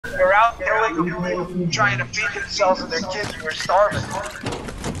They're out illegally trying to feed themselves and their kids who are starving.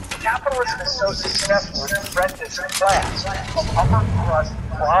 Capitalism is so successful in apprentice class of upper crust,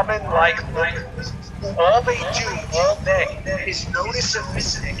 ramen-like liberals. All they do all day is notice a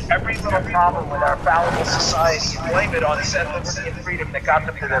mistake, every little problem with our fallible society, and blame it on liberty and freedom that got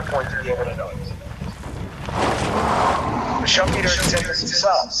them to their point to be able to notice. The show meters said this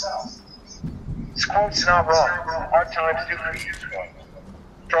themselves. This quote's not wrong. Hard times do create strong.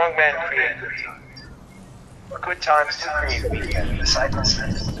 Strong men create good times. Or good times do create weak men. The cycle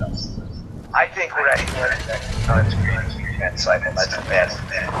spins itself. I think we're at the end of that good times create weak men cycle. That's a bad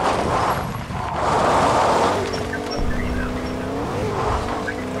thing.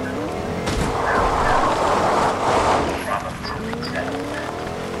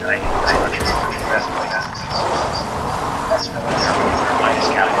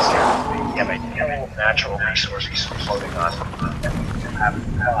 Natural resources floating on that we can have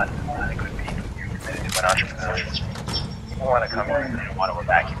fun. They could be committed to an entrepreneurial space. People want to come in and they don't want to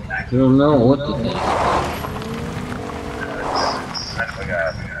evacuate. You don't know what to think. It's kind of like a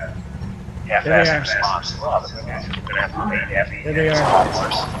half-assed response. Well, the good news is we're going to have to pay half the There they are.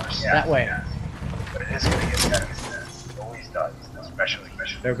 That way. But it is going to get better. It always does, especially.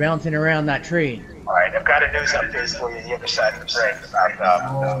 They're bouncing around that tree. Alright, I've got a news update for you on the other side of the break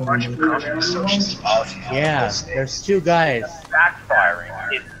about a bunch of communist socialist policies. Yeah, there's two guys. Backfiring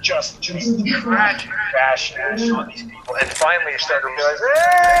in just tragic fashion on these people. And finally, you're starting to realize,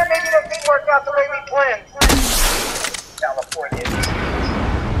 maybe that didn't work out the way we planned. California.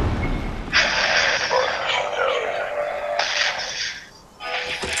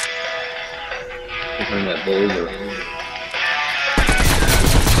 Behind that boulder.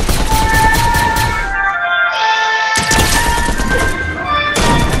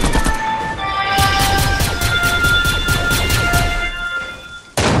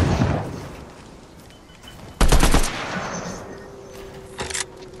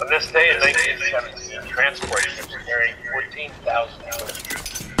 On this day in 1917, transport ships carrying 14,000 US troops.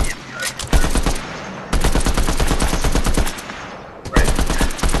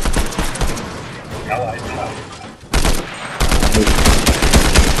 Allied power.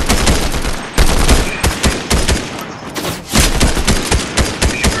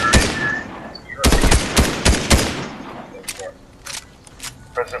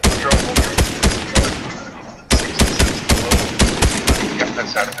 President Woodrow Wilson.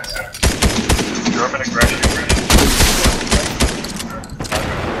 German aggression.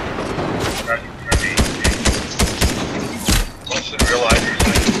 Wilson realized he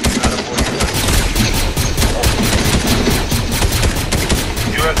not avoid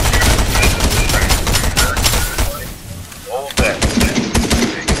U.S. all that.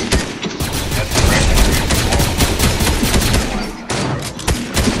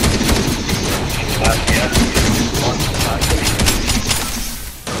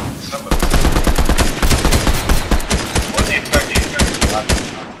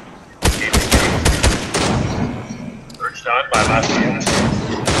 On by Lafayette.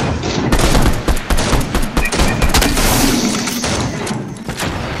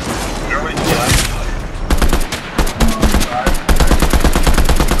 Early July.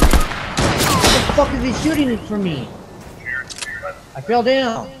 What the fuck is he shooting for me? I fell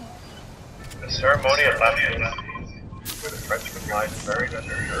down. The ceremony at Lafayette, where the Frenchman lies buried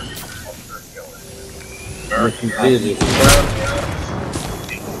under American killers. American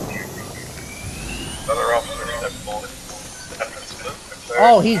other officers have fallen.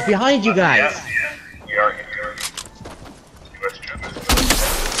 Oh, he's behind you guys. We are here. U.S. troops.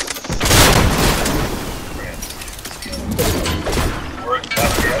 We're in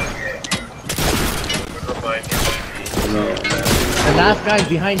Lafayette. Would remind you. No. The last guy's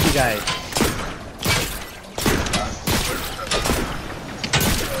behind you guys.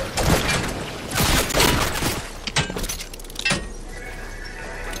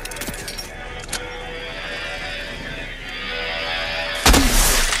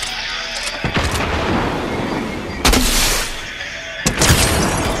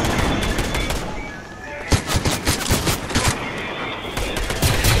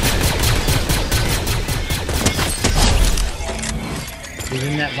 He's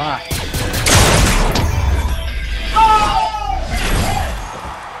in that box.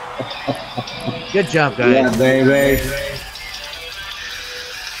 Good job, guys. Yeah, baby.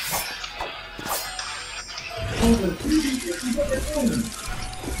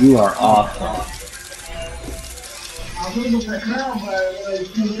 You are awesome.